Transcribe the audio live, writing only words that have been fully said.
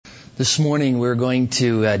This morning we're going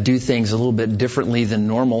to do things a little bit differently than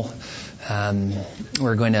normal.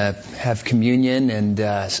 We're going to have communion and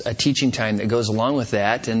a teaching time that goes along with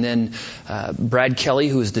that. And then Brad Kelly,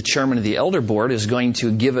 who is the chairman of the Elder Board, is going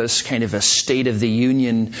to give us kind of a State of the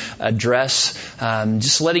Union address,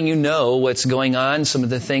 just letting you know what's going on, some of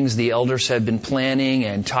the things the elders have been planning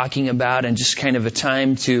and talking about, and just kind of a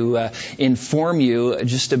time to inform you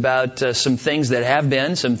just about some things that have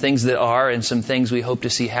been, some things that are, and some things we hope to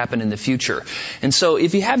see happen in the future. And so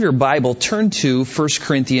if you have your Bible, turn to 1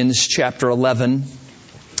 Corinthians chapter 11.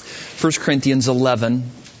 1 Corinthians 11.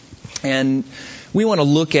 And we want to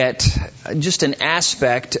look at just an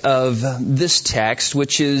aspect of this text,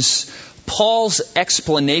 which is Paul's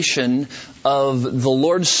explanation of the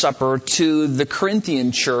Lord's Supper to the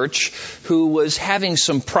Corinthian church, who was having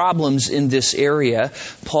some problems in this area.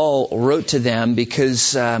 Paul wrote to them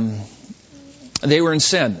because they were in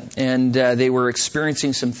sin, and they were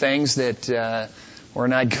experiencing some things that were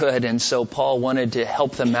not good. And so Paul wanted to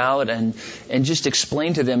help them out and just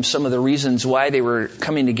explain to them some of the reasons why they were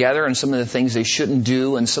coming together, and some of the things they shouldn't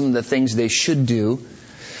do, and some of the things they should do.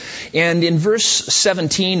 And in verse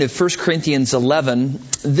 17 of 1 Corinthians 11,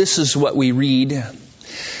 this is what we read.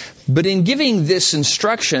 But in giving this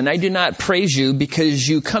instruction, I do not praise you because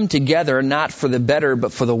you come together not for the better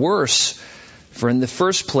but for the worse. For in the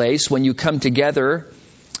first place, when you come together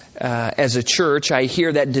as a church, I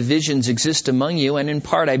hear that divisions exist among you, and in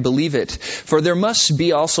part I believe it. For there must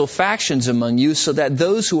be also factions among you, so that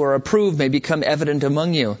those who are approved may become evident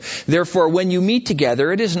among you. Therefore, when you meet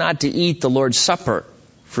together, it is not to eat the Lord's Supper.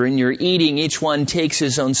 For in your eating, each one takes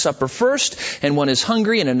his own supper first, and one is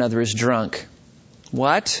hungry and another is drunk.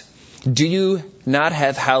 What? Do you not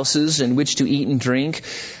have houses in which to eat and drink?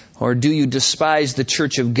 Or do you despise the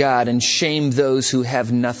church of God and shame those who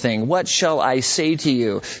have nothing? What shall I say to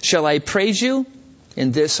you? Shall I praise you?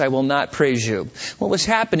 In this I will not praise you. What was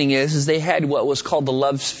happening is they had what was called the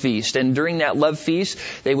love feast. And during that love feast,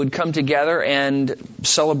 they would come together and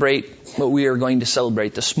celebrate what we are going to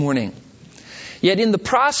celebrate this morning. Yet in the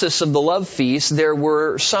process of the love feast, there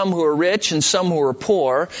were some who were rich and some who were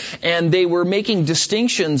poor, and they were making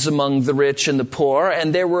distinctions among the rich and the poor,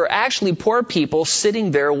 and there were actually poor people sitting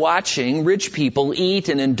there watching rich people eat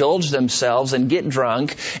and indulge themselves and get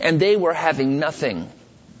drunk, and they were having nothing.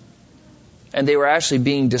 And they were actually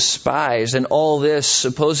being despised, and all this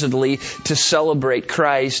supposedly to celebrate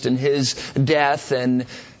Christ and His death and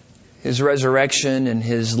His resurrection and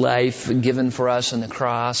His life given for us on the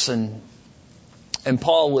cross. And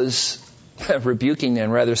Paul was rebuking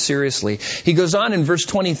them rather seriously. He goes on in verse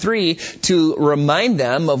 23 to remind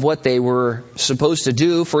them of what they were supposed to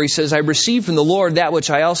do. For he says, I received from the Lord that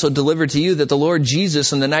which I also delivered to you, that the Lord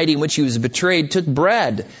Jesus, on the night in which He was betrayed, took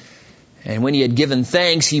bread. And when He had given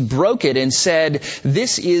thanks, He broke it and said,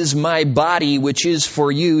 This is my body, which is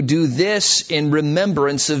for you. Do this in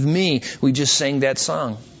remembrance of me. We just sang that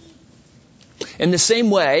song. In the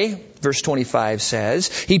same way, verse 25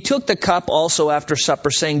 says, He took the cup also after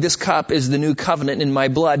supper, saying, This cup is the new covenant in my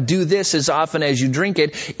blood. Do this as often as you drink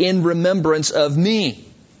it in remembrance of me.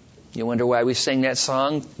 You wonder why we sing that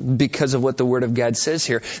song? Because of what the Word of God says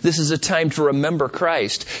here. This is a time to remember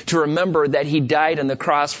Christ, to remember that He died on the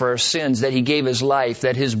cross for our sins, that He gave His life,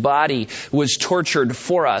 that His body was tortured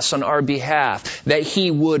for us on our behalf, that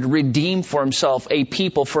He would redeem for Himself a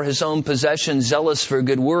people for His own possession, zealous for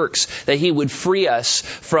good works, that He would free us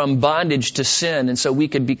from bondage to sin, and so we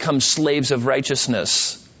could become slaves of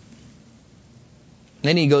righteousness.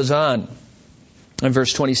 Then he goes on. In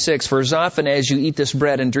verse 26, For as often as you eat this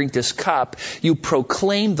bread and drink this cup, you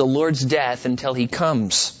proclaim the Lord's death until He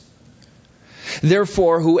comes.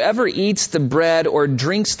 Therefore, whoever eats the bread or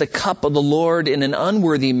drinks the cup of the Lord in an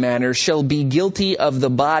unworthy manner shall be guilty of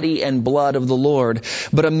the body and blood of the Lord.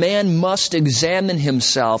 But a man must examine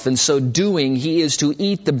himself, and so doing he is to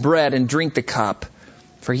eat the bread and drink the cup.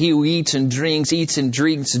 For he who eats and drinks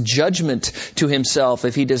judgment to himself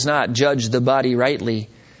if he does not judge the body rightly.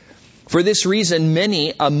 For this reason,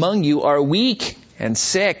 many among you are weak and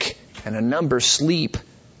sick, and a number sleep.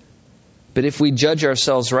 But if we judge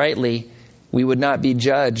ourselves rightly, we would not be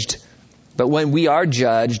judged. But when we are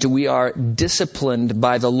judged, we are disciplined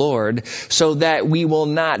by the Lord, so that we will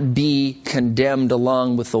not be condemned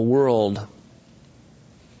along with the world.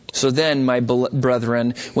 So then, my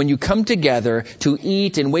brethren, when you come together to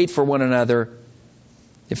eat and wait for one another,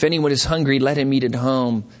 if anyone is hungry, let him eat at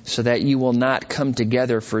home, so that you will not come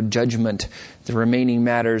together for judgment. The remaining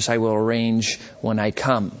matters I will arrange when I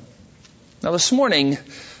come. Now this morning,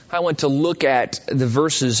 I want to look at the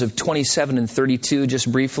verses of 27 and 32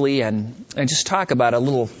 just briefly and just talk about a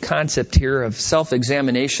little concept here of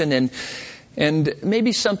self-examination. And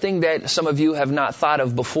maybe something that some of you have not thought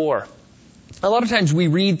of before. A lot of times we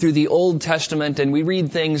read through the Old Testament and we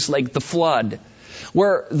read things like the flood,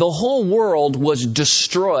 where the whole world was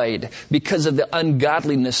destroyed because of the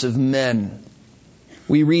ungodliness of men.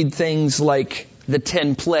 We read things like the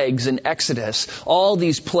 10 plagues in Exodus. All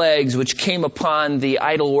these plagues which came upon the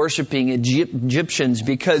idol-worshipping Egyptians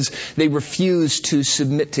because they refused to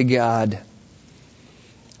submit to God.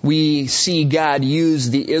 We see God use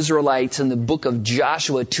the Israelites in the book of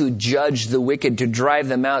Joshua to judge the wicked, to drive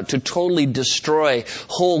them out, to totally destroy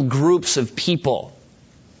whole groups of people.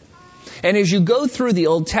 And as you go through the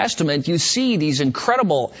Old Testament, you see these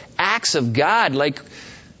incredible acts of God, like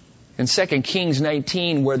in 2 Kings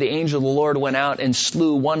 19, where the angel of the Lord went out and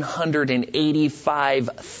slew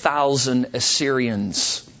 185,000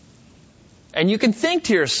 Assyrians. And you can think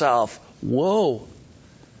to yourself, whoa,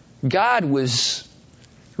 God was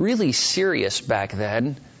really serious back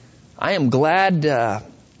then. I am glad I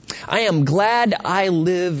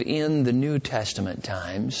live in the New Testament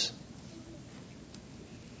times.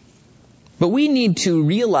 But we need to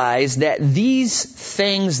realize that these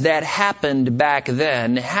things that happened back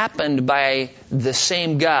then happened by the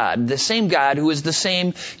same God who is the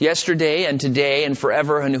same yesterday and today and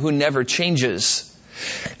forever and who never changes.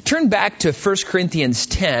 Turn back to 1 Corinthians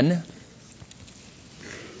 10.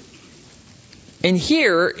 And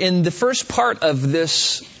here, in the first part of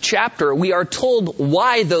this chapter, we are told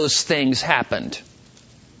why those things happened.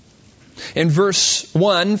 In verse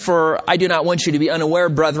 1, "For I do not want you to be unaware,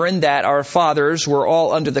 brethren, that our fathers were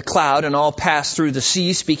all under the cloud and all passed through the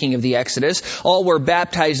sea," speaking of the Exodus. "All were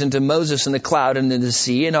baptized into Moses in the cloud and in the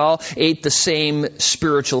sea, and all ate the same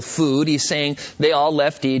spiritual food." He's saying they all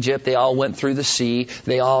left Egypt, they all went through the sea,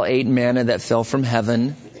 they all ate manna that fell from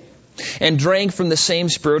heaven. "And drank from the same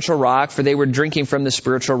spiritual rock, for they were drinking from the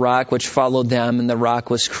spiritual rock which followed them, and the rock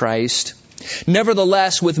was Christ.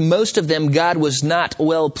 Nevertheless, with most of them God was not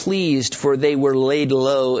well pleased, for they were laid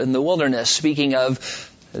low in the wilderness," speaking of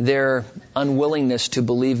their unwillingness to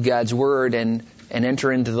believe God's word and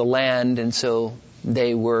enter into the land, and so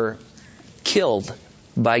they were killed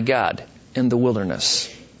by God in the wilderness.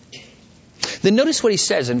 Then notice what he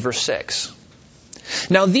says in verse 6.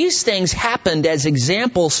 "Now these things happened as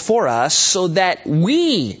examples for us, so that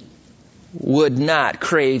we would not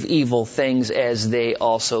crave evil things as they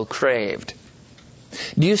also craved."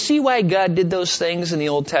 Do you see why God did those things in the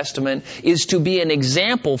Old Testament? Is to be an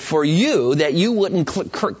example for you that you wouldn't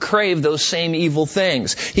crave those same evil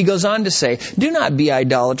things. He goes on to say, "Do not be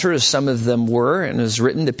idolaters as some of them were, and it is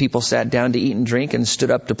written that people sat down to eat and drink and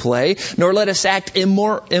stood up to play. Nor let us act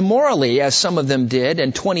immorally as some of them did,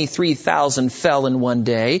 and 23,000 fell in one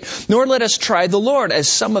day. Nor let us try the Lord as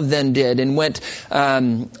some of them did and went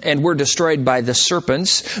and were destroyed by the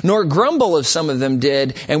serpents. Nor grumble as some of them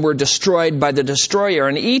did and were destroyed by the destroyer."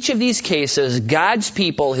 In each of these cases, God's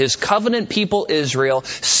people, His covenant people Israel,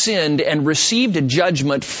 sinned and received a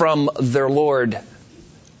judgment from their Lord.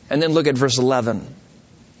 And then look at verse 11.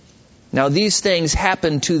 "Now these things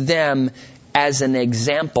happened to them as an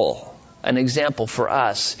example for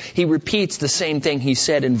us." He repeats the same thing he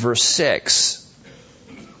said in verse 6.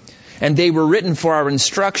 "And they were written for our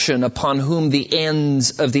instruction, upon whom the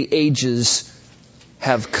ends of the ages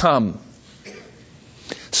have come."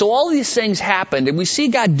 So all these things happened, and we see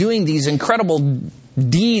God doing these incredible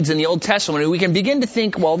deeds in the Old Testament. And we can begin to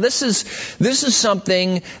think, well, this is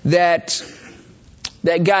something that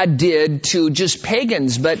God did to just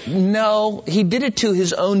pagans. But no, He did it to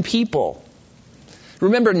His own people.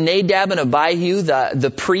 Remember Nadab and Abihu,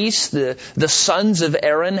 the priests, the sons of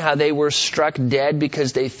Aaron, how they were struck dead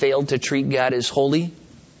because they failed to treat God as holy?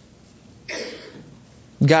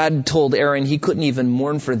 God told Aaron he couldn't even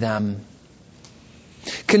mourn for them.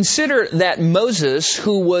 Consider that Moses,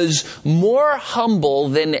 who was more humble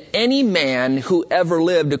than any man who ever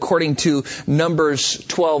lived, according to Numbers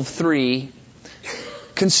 12:3,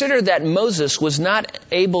 consider that Moses was not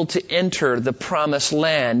able to enter the promised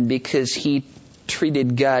land because he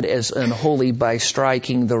treated God as unholy by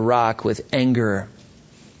striking the rock with anger.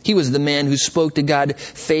 He was the man who spoke to God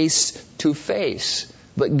face to face,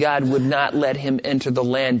 but God would not let him enter the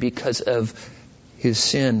land because of his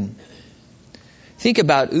sin. Think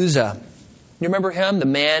about Uzzah. You remember him? The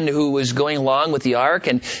man who was going along with the ark,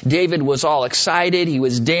 and David was all excited. He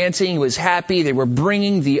was dancing. He was happy. They were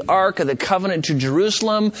bringing the ark of the covenant to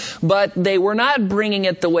Jerusalem, but they were not bringing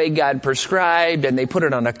it the way God prescribed, and they put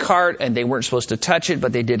it on a cart, and they weren't supposed to touch it,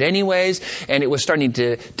 but they did anyways, and it was starting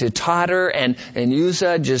to totter, and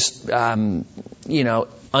Uzzah just,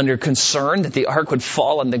 under concern that the ark would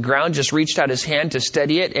fall on the ground, just reached out his hand to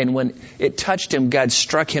steady it, and when it touched him, God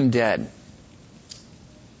struck him dead.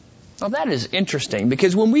 Well, that is interesting,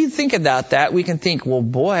 because when we think about that, we can think, well,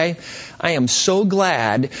 boy, I am so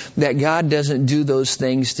glad that God doesn't do those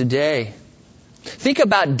things today. Think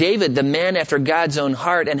about David, the man after God's own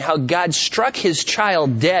heart, and how God struck his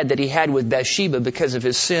child dead that he had with Bathsheba because of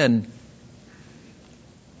his sin.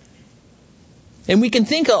 And we can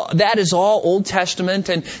think that is all Old Testament,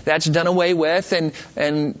 and that's done away with,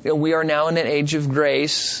 and we are now in an age of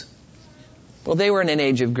grace. Well, they were in an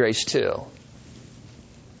age of grace too.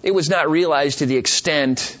 It was not realized to the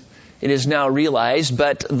extent it is now realized,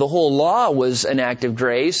 but the whole law was an act of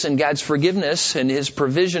grace, and God's forgiveness and His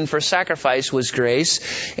provision for sacrifice was grace.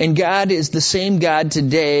 And God is the same God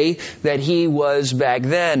today that He was back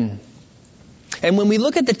then. And when we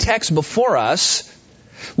look at the text before us,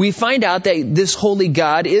 we find out that this holy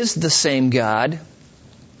God is the same God.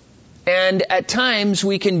 And at times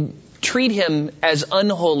we can treat Him as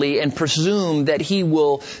unholy and presume that He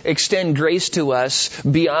will extend grace to us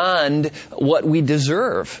beyond what we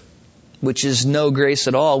deserve, which is no grace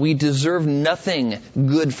at all. We deserve nothing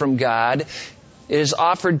good from God. It is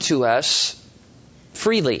offered to us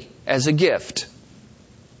freely as a gift.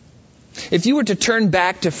 If you were to turn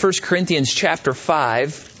back to 1 Corinthians chapter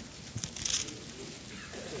 5,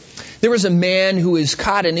 there was a man who was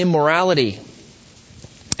caught in immorality.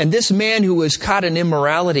 And this man who was caught in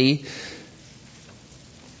immorality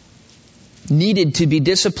needed to be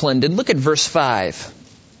disciplined. And look at verse 5.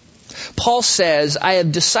 Paul says, I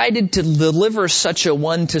have decided to deliver such a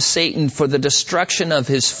one to Satan for the destruction of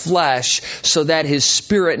his flesh, so that his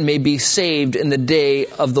spirit may be saved in the day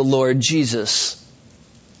of the Lord Jesus.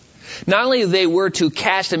 Not only they were to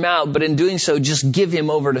cast him out, but in doing so, just give him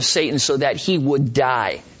over to Satan so that he would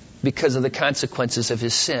die because of the consequences of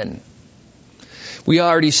his sin. We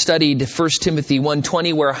already studied 1 Timothy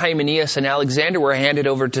 1:20, where Hymenaeus and Alexander were handed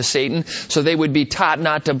over to Satan so they would be taught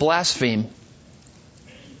not to blaspheme.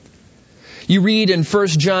 You read in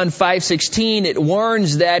 1 John 5:16, it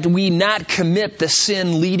warns that we not commit the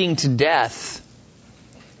sin leading to death.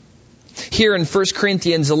 Here in 1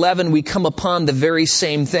 Corinthians 11, we come upon the very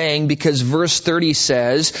same thing, because verse 30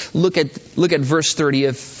 says, look at verse 30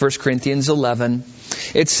 of 1 Corinthians 11.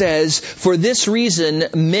 It says, for this reason,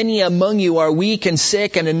 many among you are weak and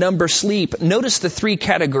sick, and a number sleep. Notice the three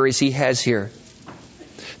categories he has here.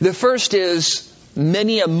 The first is,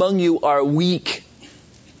 many among you are weak.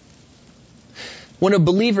 When a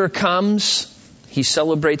believer comes, he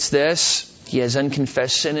celebrates this. He has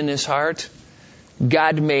unconfessed sin in his heart.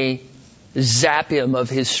 God may zap him of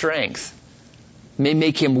his strength, may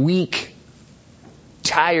make him weak,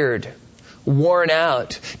 tired, worn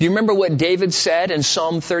out. Do you remember what David said in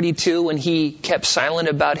Psalm 32 when he kept silent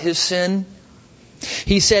about his sin?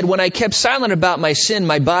 He said, when I kept silent about my sin,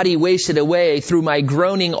 my body wasted away through my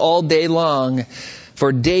groaning all day long.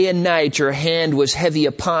 For day and night your hand was heavy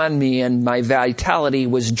upon me, and my vitality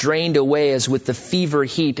was drained away as with the fever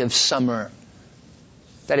heat of summer.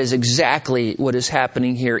 That is exactly what is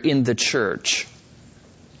happening here in the church,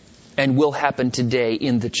 and will happen today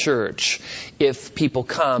in the church if people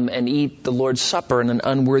come and eat the Lord's Supper in an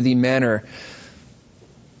unworthy manner.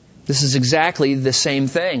 This is exactly the same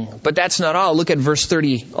thing. But that's not all. Look at verse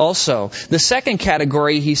 30 also. The second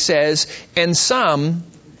category, he says, and some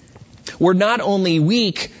were not only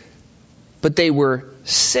weak, but they were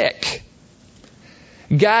sick.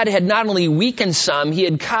 God had not only weakened some, He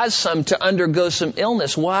had caused some to undergo some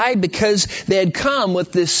illness. Why? Because they had come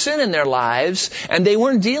with this sin in their lives and they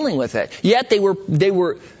weren't dealing with it. Yet they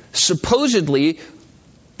were supposedly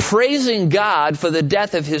praising God for the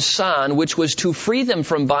death of His Son, which was to free them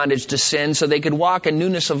from bondage to sin so they could walk in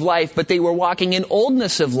newness of life, but they were walking in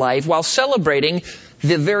oldness of life while celebrating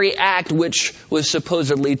the very act which was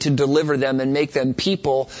supposedly to deliver them and make them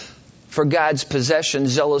people for God's possession,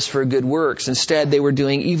 zealous for good works. Instead, they were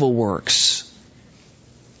doing evil works.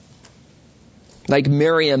 Like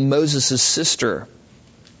Miriam, Moses' sister,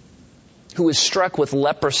 who was struck with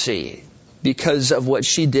leprosy because of what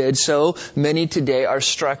she did, so many today are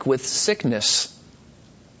struck with sickness.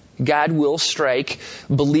 God will strike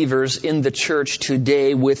believers in the church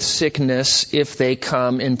today with sickness if they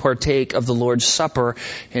come and partake of the Lord's Supper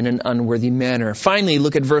in an unworthy manner. Finally,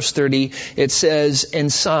 look at verse 30. It says,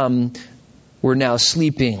 and some were now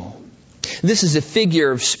sleeping. This is a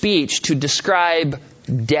figure of speech to describe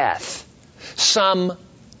death. Some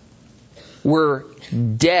were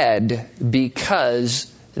dead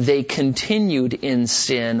because they continued in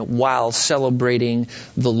sin while celebrating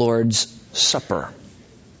the Lord's Supper.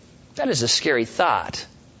 That is a scary thought,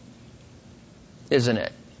 isn't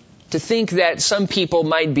it? To think that some people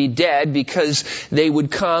might be dead because they would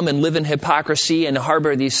come and live in hypocrisy and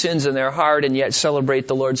harbor these sins in their heart and yet celebrate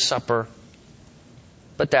the Lord's Supper.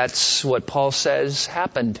 but that's what Paul says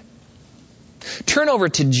happened. Turn over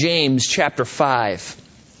to James chapter 5.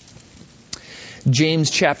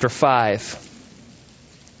 James chapter 5.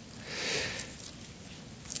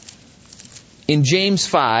 In James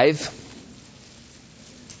 5,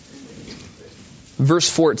 verse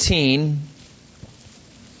 14,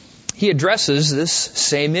 he addresses this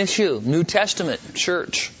same issue. New Testament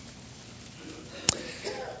church.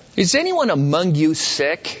 Is anyone among you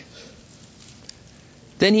sick?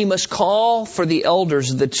 Then he must call for the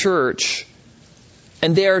elders of the church,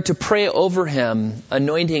 and they are to pray over him,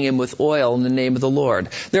 anointing him with oil in the name of the Lord.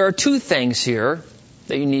 There are two things here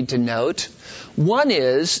that you need to note. One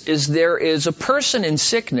is there is a person in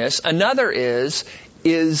sickness. Another is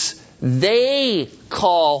they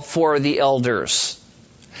call for the elders.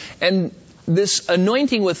 And this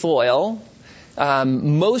anointing with oil,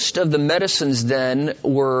 most of the medicines then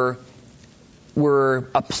were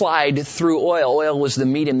applied through oil. Oil was the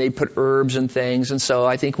medium. They put herbs and things. And so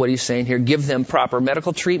I think what he's saying here, give them proper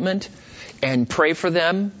medical treatment and pray for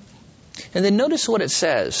them. And then notice what it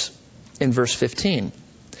says in verse 15.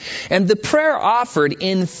 And the prayer offered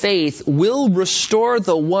in faith will restore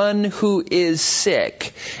the one who is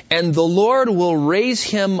sick, and the Lord will raise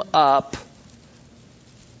him up.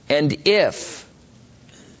 And if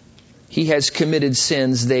he has committed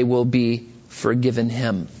sins, they will be forgiven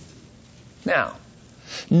him. Now,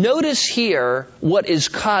 notice here what is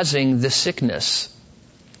causing the sickness.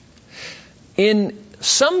 In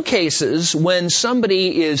some cases, when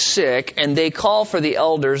somebody is sick and they call for the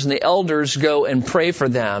elders and the elders go and pray for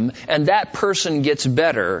them and that person gets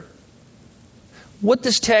better, what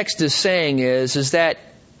this text is saying is that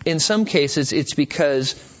in some cases it's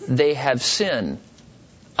because they have sin,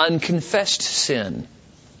 unconfessed sin,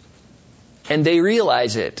 and they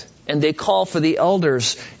realize it and they call for the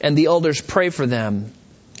elders and the elders pray for them.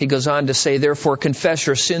 He goes on to say, therefore confess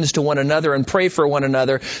your sins to one another and pray for one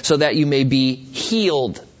another so that you may be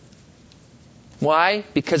healed. Why?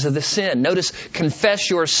 Because of the sin. Notice, confess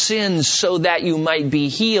your sins so that you might be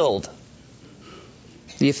healed.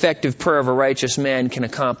 The effective prayer of a righteous man can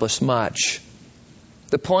accomplish much.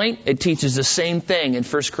 The point? It teaches the same thing in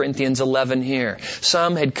 1 Corinthians 11 here.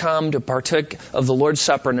 Some had come to partake of the Lord's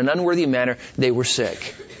Supper in an unworthy manner. They were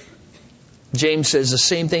sick. James says the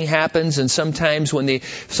same thing happens, and sometimes when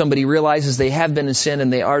somebody realizes they have been in sin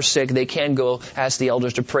and they are sick, they can go ask the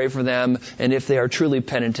elders to pray for them, and if they are truly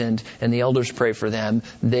penitent and the elders pray for them,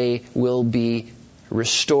 they will be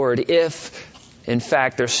restored if, in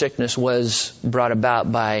fact, their sickness was brought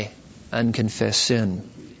about by unconfessed sin.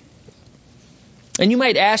 And you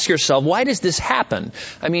might ask yourself, why does this happen?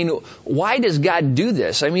 I mean, why does God do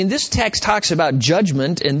this? I mean, this text talks about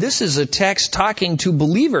judgment, and this is a text talking to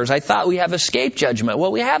believers. I thought we have escaped judgment.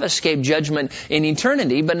 Well, we have escaped judgment in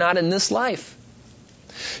eternity, but not in this life.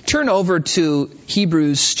 Turn over to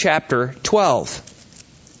Hebrews chapter 12.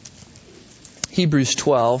 Hebrews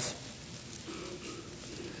 12.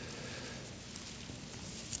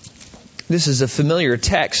 This is a familiar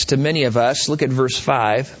text to many of us. Look at verse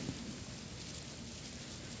 5.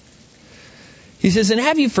 He says, and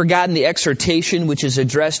have you forgotten the exhortation which is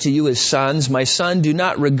addressed to you as sons? My son, do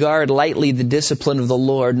not regard lightly the discipline of the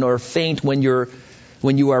Lord, nor faint when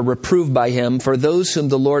you are reproved by him. For those whom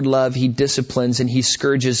the Lord loves, he disciplines, and he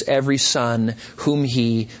scourges every son whom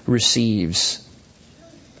he receives.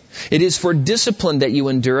 It is for discipline that you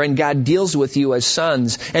endure, and God deals with you as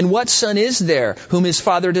sons. And what son is there whom his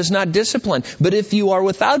father does not discipline? But if you are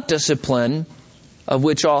without discipline, of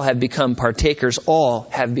which all have become partakers,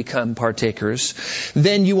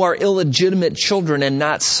 then you are illegitimate children and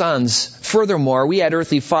not sons. Furthermore, we had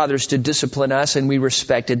earthly fathers to discipline us, and we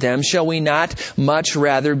respected them. Shall we not much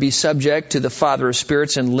rather be subject to the Father of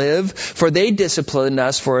spirits and live? For they discipline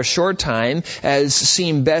us for a short time, as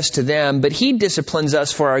seemed best to them, but he disciplines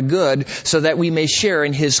us for our good, so that we may share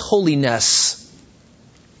in his holiness.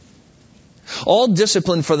 All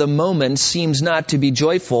discipline for the moment seems not to be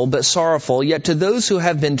joyful, but sorrowful. Yet to those who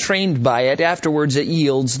have been trained by it, afterwards it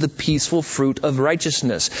yields the peaceful fruit of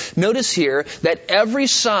righteousness. Notice here that every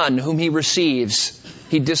son whom he receives,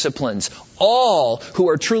 he disciplines. All who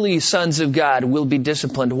are truly sons of God will be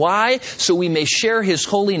disciplined. Why? So we may share his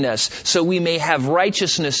holiness, so we may have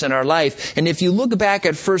righteousness in our life. And if you look back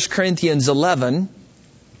at 1 Corinthians 11,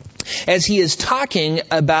 as he is talking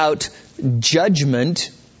about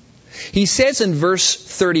judgment, he says in verse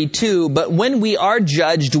 32, but when we are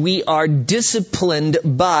judged, we are disciplined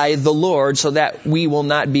by the Lord so that we will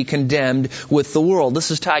not be condemned with the world.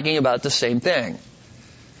 This is talking about the same thing.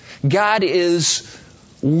 God is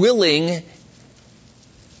willing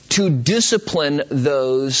to discipline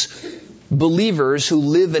those believers who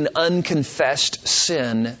live in unconfessed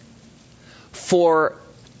sin for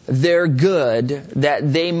their good,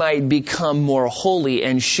 that they might become more holy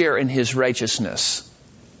and share in His righteousness.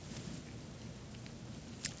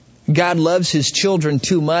 God loves His children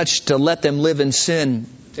too much to let them live in sin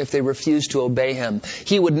if they refuse to obey Him.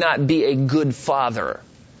 He would not be a good father.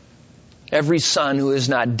 Every son who is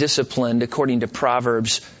not disciplined, according to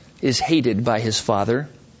Proverbs, is hated by his father.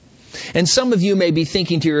 And some of you may be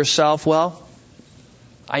thinking to yourself, well,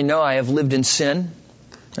 I know I have lived in sin,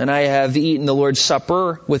 and I have eaten the Lord's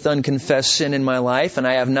Supper with unconfessed sin in my life, and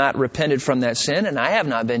I have not repented from that sin, and I have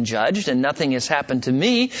not been judged, and nothing has happened to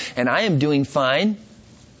me, and I am doing fine.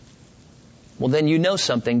 Well, then you know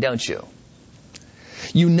something, don't you?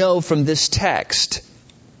 You know from this text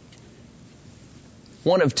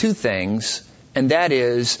one of two things, and that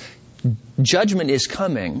is judgment is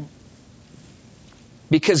coming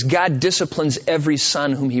because God disciplines every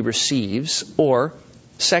son whom He receives, or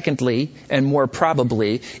secondly, and more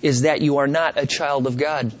probably, is that you are not a child of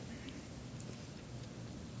God.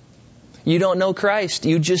 You don't know Christ.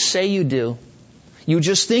 You just say you do. You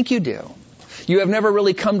just think you do. You have never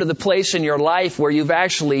really come to the place in your life where you've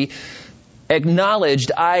actually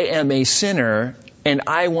acknowledged, I am a sinner, and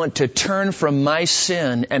I want to turn from my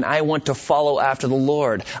sin, and I want to follow after the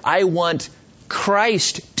Lord. I want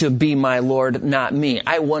Christ to be my Lord, not me.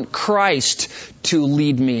 I want Christ to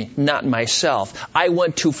lead me, not myself. I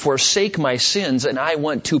want to forsake my sins, and I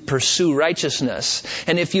want to pursue righteousness.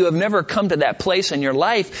 And if you have never come to that place in your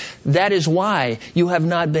life, that is why you have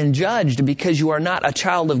not been judged, because you are not a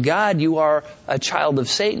child of God. You are a child of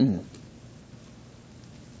Satan.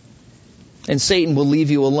 And Satan will leave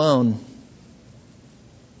you alone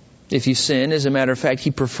if you sin. As a matter of fact,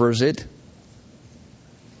 he prefers it.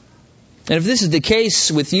 And if this is the case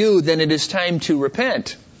with you, then it is time to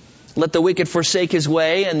repent. Let the wicked forsake his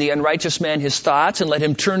way and the unrighteous man his thoughts, and let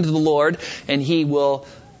him turn to the Lord, and He will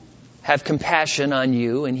have compassion on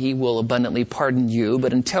you, and He will abundantly pardon you.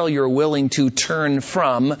 But until you're willing to turn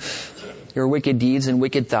from your wicked deeds and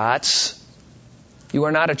wicked thoughts, you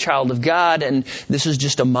are not a child of God, and this is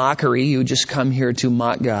just a mockery. You just come here to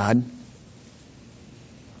mock God.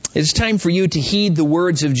 It's time for you to heed the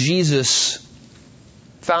words of Jesus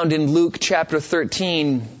found in Luke chapter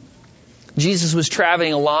 13. Jesus was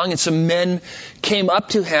traveling along, and some men came up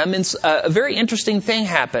to Him, and a very interesting thing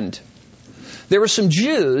happened. There were some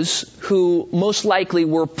Jews who most likely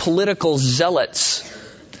were political zealots.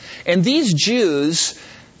 And these Jews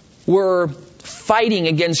were fighting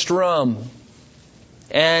against Rome.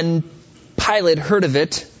 And Pilate heard of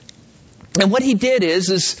it. And what he did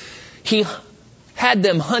is he had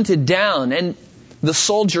them hunted down, and the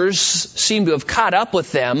soldiers seemed to have caught up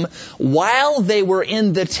with them while they were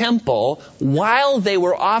in the temple, while they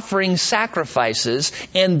were offering sacrifices,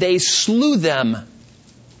 and they slew them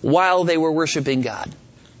while they were worshiping God.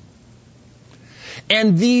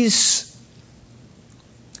 And these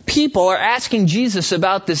people are asking Jesus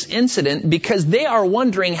about this incident because they are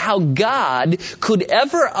wondering how God could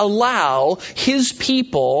ever allow His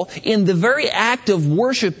people in the very act of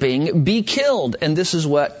worshiping be killed. And this is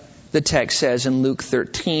what the text says in Luke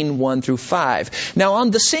 13, 1 through 5. Now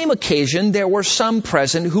on the same occasion, there were some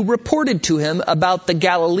present who reported to Him about the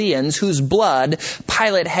Galileans whose blood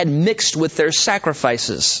Pilate had mixed with their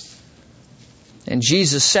sacrifices. And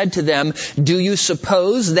Jesus said to them, "Do you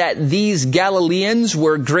suppose that these Galileans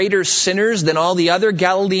were greater sinners than all the other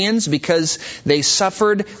Galileans because they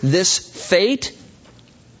suffered this fate?"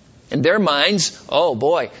 In their minds, oh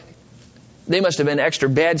boy, they must have been extra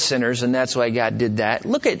bad sinners, and that's why God did that.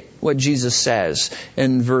 Look at what Jesus says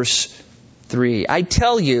in verse 3. "I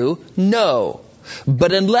tell you, no.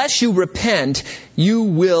 But unless you repent, you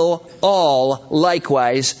will all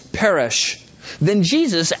likewise perish." Then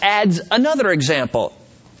Jesus adds another example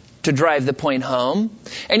to drive the point home.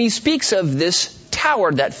 And He speaks of this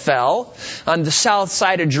tower that fell. On the south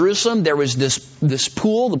side of Jerusalem, there was this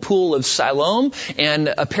pool, the pool of Siloam.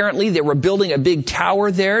 And apparently they were building a big tower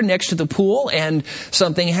there next to the pool. And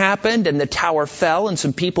something happened and the tower fell and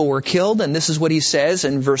some people were killed. And this is what He says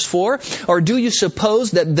in verse 4. "Or do you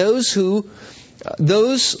suppose that those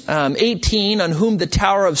 18 on whom the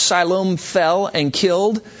tower of Siloam fell and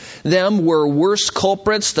killed them were worse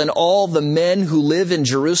culprits than all the men who live in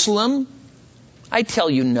Jerusalem? I tell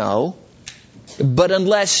you no. But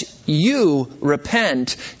unless you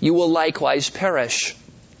repent, you will likewise perish."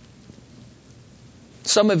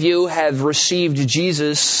 Some of you have received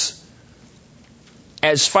Jesus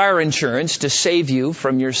as fire insurance to save you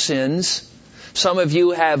from your sins. Some of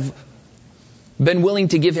you have been willing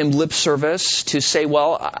to give Him lip service, to say,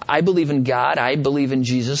 well, I believe in God, I believe in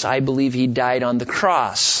Jesus, I believe He died on the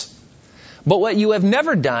cross. But what you have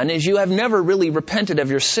never done is you have never really repented of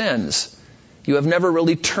your sins. You have never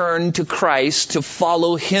really turned to Christ to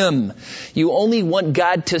follow Him. You only want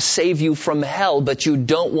God to save you from hell, but you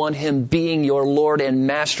don't want Him being your Lord and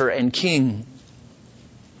Master and King.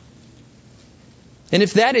 And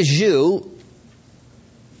if that is you,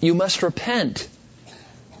 you must repent,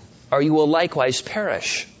 or you will likewise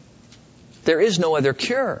perish. There is no other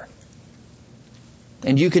cure.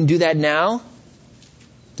 And you can do that now,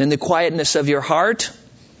 in the quietness of your heart.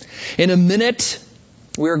 In a minute,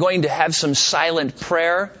 we are going to have some silent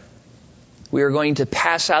prayer. We are going to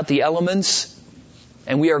pass out the elements,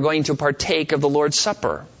 and we are going to partake of the Lord's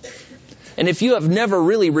Supper. And if you have never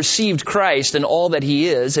really received Christ and all that He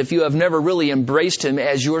is, if you have never really embraced Him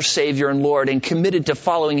as your Savior and Lord and committed to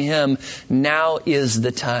following Him, now is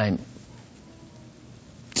the time.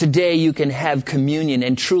 Today you can have communion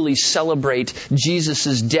and truly celebrate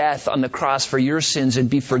Jesus' death on the cross for your sins and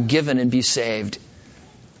be forgiven and be saved.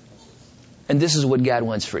 And this is what God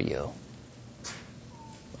wants for you.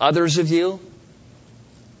 Others of you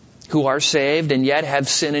who are saved and yet have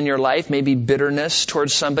sin in your life, maybe bitterness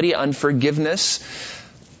towards somebody, unforgiveness.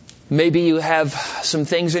 Maybe you have some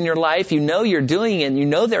things in your life you know you're doing and you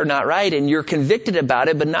know they're not right and you're convicted about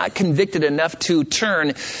it but not convicted enough to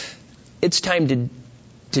turn. It's time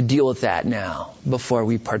to deal with that now before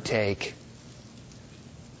we partake.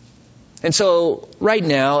 And so right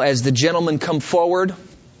now, as the gentlemen come forward,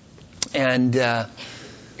 and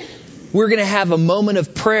we're going to have a moment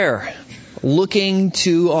of prayer, looking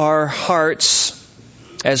to our hearts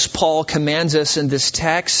as Paul commands us in this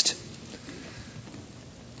text.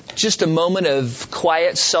 Just a moment of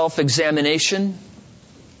quiet self-examination,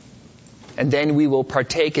 and then we will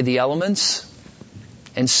partake of the elements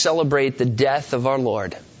and celebrate the death of our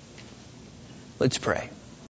Lord. Let's pray.